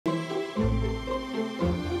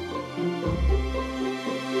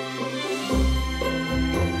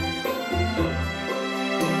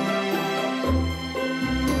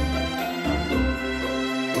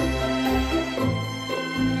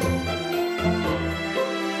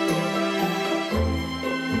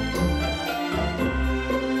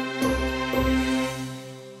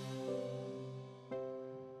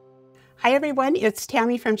Hi everyone, it's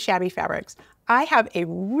Tammy from Shabby Fabrics. I have a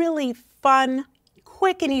really fun,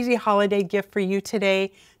 quick and easy holiday gift for you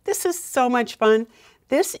today. This is so much fun.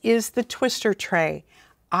 This is the twister tray.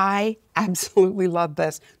 I absolutely love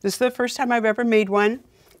this. This is the first time I've ever made one.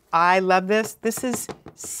 I love this. This is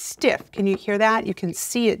stiff. Can you hear that? You can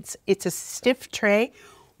see it's a stiff tray.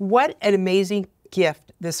 What an amazing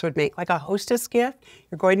gift this would make, like a hostess gift.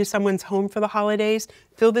 You're going to someone's home for the holidays,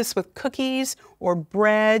 fill this with cookies or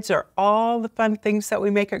breads or all the fun things that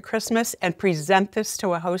we make at Christmas and present this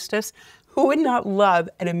to a hostess. Who would not love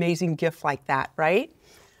an amazing gift like that, right?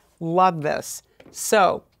 Love this.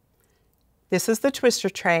 So this is the twister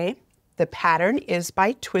tray. The pattern is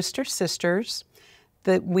by Twister Sisters.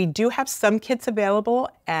 We do have some kits available,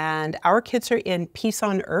 and our kits are in Peace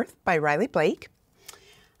on Earth by Riley Blake.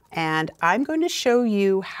 And I'm going to show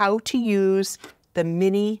you how to use the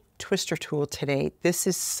mini twister tool today. This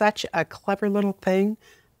is such a clever little thing.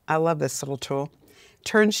 I love this little tool.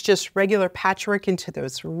 Turns just regular patchwork into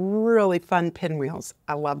those really fun pinwheels.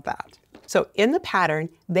 I love that. So in the pattern,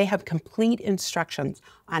 they have complete instructions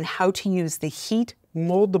on how to use the heat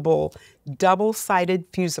moldable, double-sided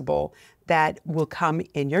fusible that will come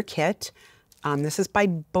in your kit. This is by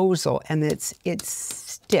Bosel, and it's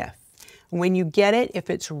stiff. When you get it, if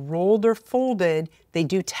it's rolled or folded, they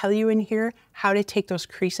do tell you in here how to take those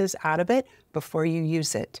creases out of it before you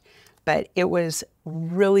use it. But it was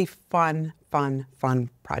really fun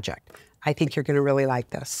project. I think you're gonna really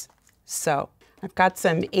like this. So I've got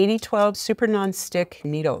some 8012 super non-stick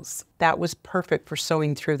needles. That was perfect for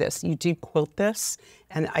sewing through this. You do quilt this,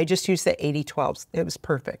 and I just used the 8012s. It was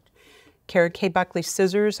perfect. Kara K. Buckley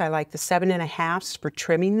scissors. I like the 7.5s for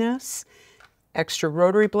trimming this. Extra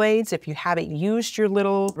rotary blades. If you haven't used your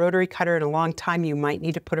little rotary cutter in a long time, you might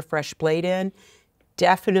need to put a fresh blade in.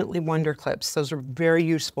 Definitely wonder clips. Those are very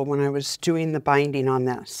useful when I was doing the binding on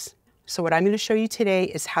this. So what I'm going to show you today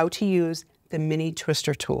is how to use the mini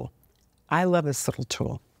twister tool. I love this little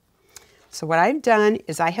tool. So what I've done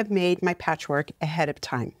is I have made my patchwork ahead of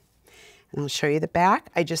time. And I'll show you the back.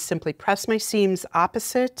 I just simply press my seams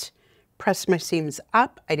opposite, press my seams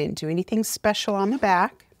up. I didn't do anything special on the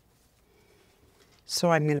back. So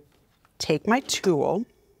I'm going to take my tool,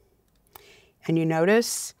 and you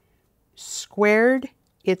notice squared,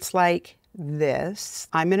 it's like this.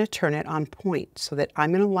 I'm going to turn it on point so that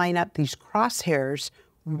I'm going to line up these crosshairs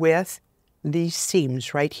with these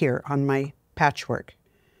seams right here on my patchwork,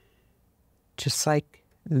 just like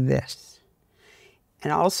this.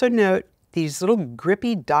 And also note these little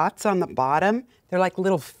grippy dots on the bottom, they're like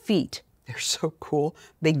little feet. They're so cool.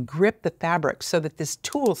 They grip the fabric so that this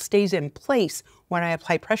tool stays in place when I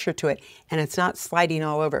apply pressure to it and it's not sliding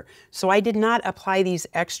all over. So I did not apply these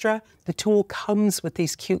extra. The tool comes with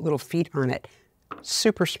these cute little feet on it.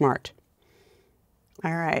 Super smart.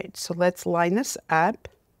 All right, so let's line this up.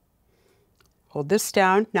 Hold this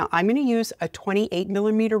down. Now I'm going to use a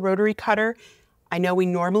 28mm rotary cutter. I know we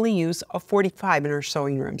normally use a 45 in our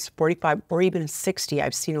sewing rooms, 45 or even a 60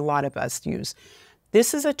 I've seen a lot of us use.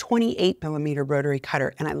 This is a 28mm rotary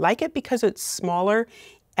cutter, and I like it because it's smaller,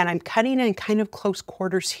 and I'm cutting in kind of close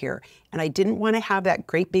quarters here, and I didn't want to have that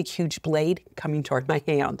great big huge blade coming toward my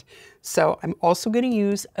hand. So I'm also going to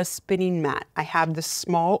use a spinning mat. I have this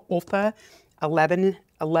small Olfa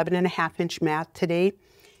 11.5-inch mat today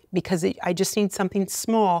because I just need something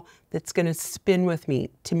small that's going to spin with me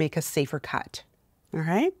to make a safer cut. All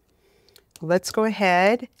right, let's go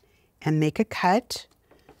ahead and make a cut.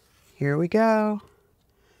 Here we go.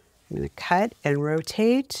 I'm going to cut and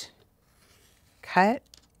rotate, cut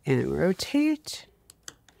and rotate,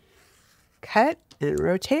 cut and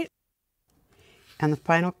rotate, and the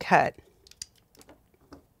final cut.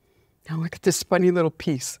 Now look at this funny little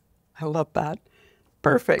piece. I love that.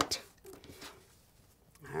 Perfect.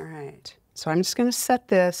 All right, so I'm just going to set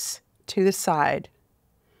this to the side.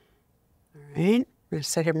 All right, I'm going to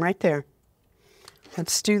set him right there.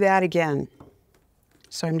 Let's do that again.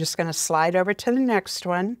 So I'm just going to slide over to the next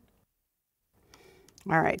one.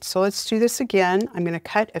 All right, so let's do this again. I'm going to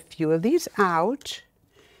cut a few of these out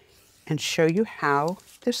and show you how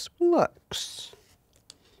this looks.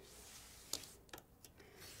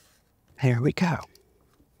 There we go.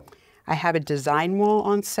 I have a design wall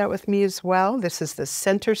on set with me as well. This is the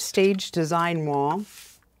Center Stage design wall.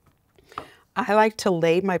 I like to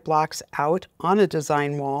lay my blocks out on a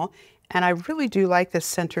design wall, and I really do like the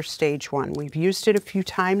Center Stage one. We've used it a few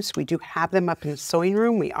times. We do have them up in the sewing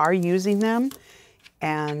room. We are using them,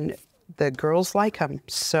 and the girls like them.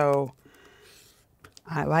 So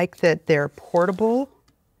I like that they're portable,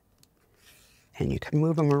 and you can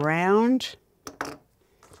move them around.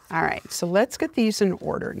 All right, so let's get these in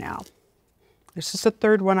order now. This is the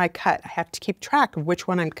third one I cut. I have to keep track of which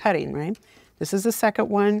one I'm cutting, right? This is the second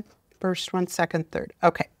one, first one, second, third.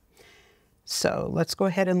 Okay, so let's go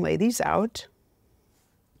ahead and lay these out.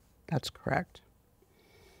 That's correct.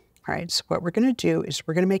 All right, so what we're going to do is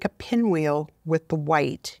we're going to make a pinwheel with the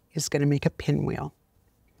white is going to make a pinwheel.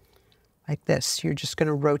 Like this. You're just going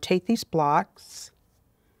to rotate these blocks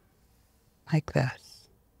like this.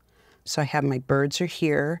 So I have my birds are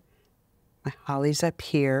here, my holly's up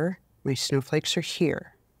here, my snowflakes are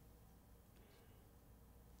here.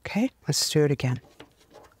 Okay, let's do it again.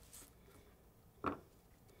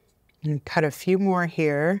 And cut a few more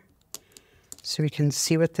here so we can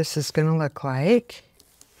see what this is going to look like.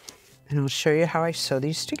 And I'll show you how I sew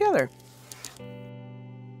these together.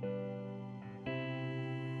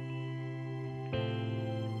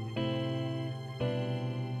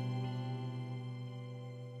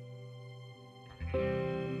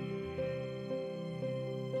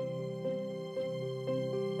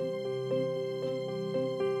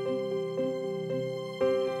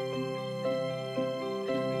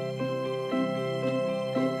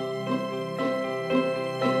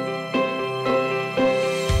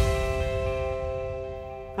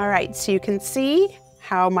 All right, so you can see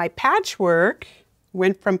how my patchwork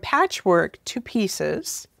went from patchwork to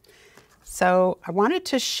pieces. So I wanted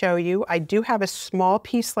to show you, I do have a small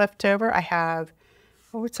piece left over. I have,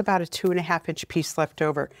 oh, it's about a 2.5 inch piece left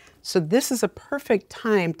over. So this is a perfect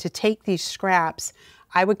time to take these scraps.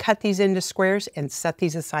 I would cut these into squares and set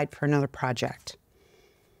these aside for another project.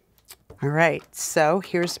 All right, so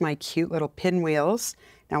here's my cute little pinwheels.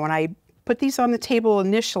 Now when I put these on the table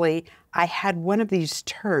initially, I had one of these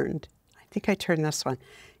turned. I think I turned this one.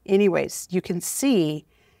 Anyways, you can see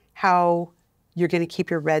how you're going to keep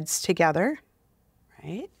your reds together,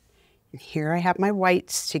 right? And here I have my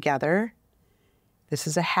whites together. This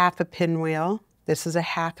is a half a pinwheel. This is a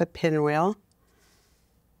half a pinwheel.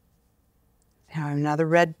 Now another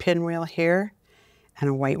red pinwheel here and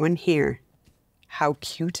a white one here. How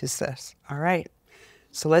cute is this? All right,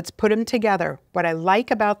 so let's put them together. What I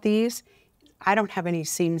like about these, I don't have any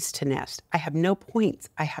seams to nest. I have no points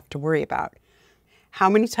I have to worry about. How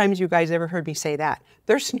many times you guys ever heard me say that?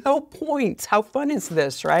 There's no points. How fun is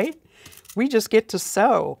this, right? We just get to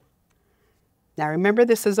sew. Now remember,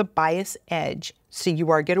 this is a bias edge, so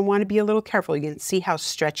you are going to want to be a little careful. You can see how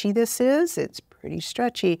stretchy this is. It's pretty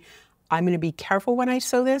stretchy. I'm going to be careful when I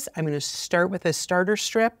sew this. I'm going to start with a starter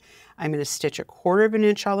strip. I'm going to stitch 1/4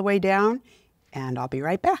 inch all the way down, and I'll be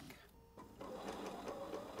right back.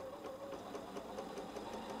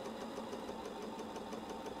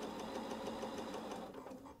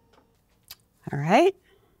 All right,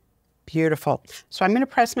 beautiful. So I'm going to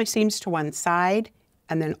press my seams to one side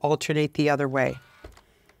and then alternate the other way.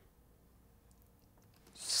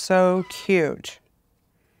 So cute.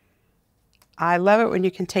 I love it when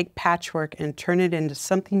you can take patchwork and turn it into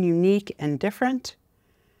something unique and different.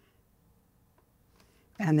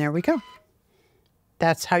 And there we go.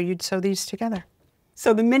 That's how you'd sew these together.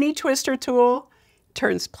 So the mini twister tool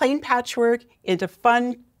turns plain patchwork into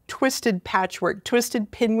fun twisted patchwork,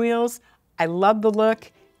 twisted pinwheels. I love the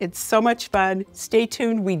look. It's so much fun. Stay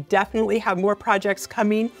tuned. We definitely have more projects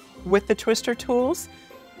coming with the twister tools.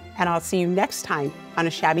 And I'll see you next time on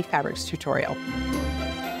a Shabby Fabrics tutorial.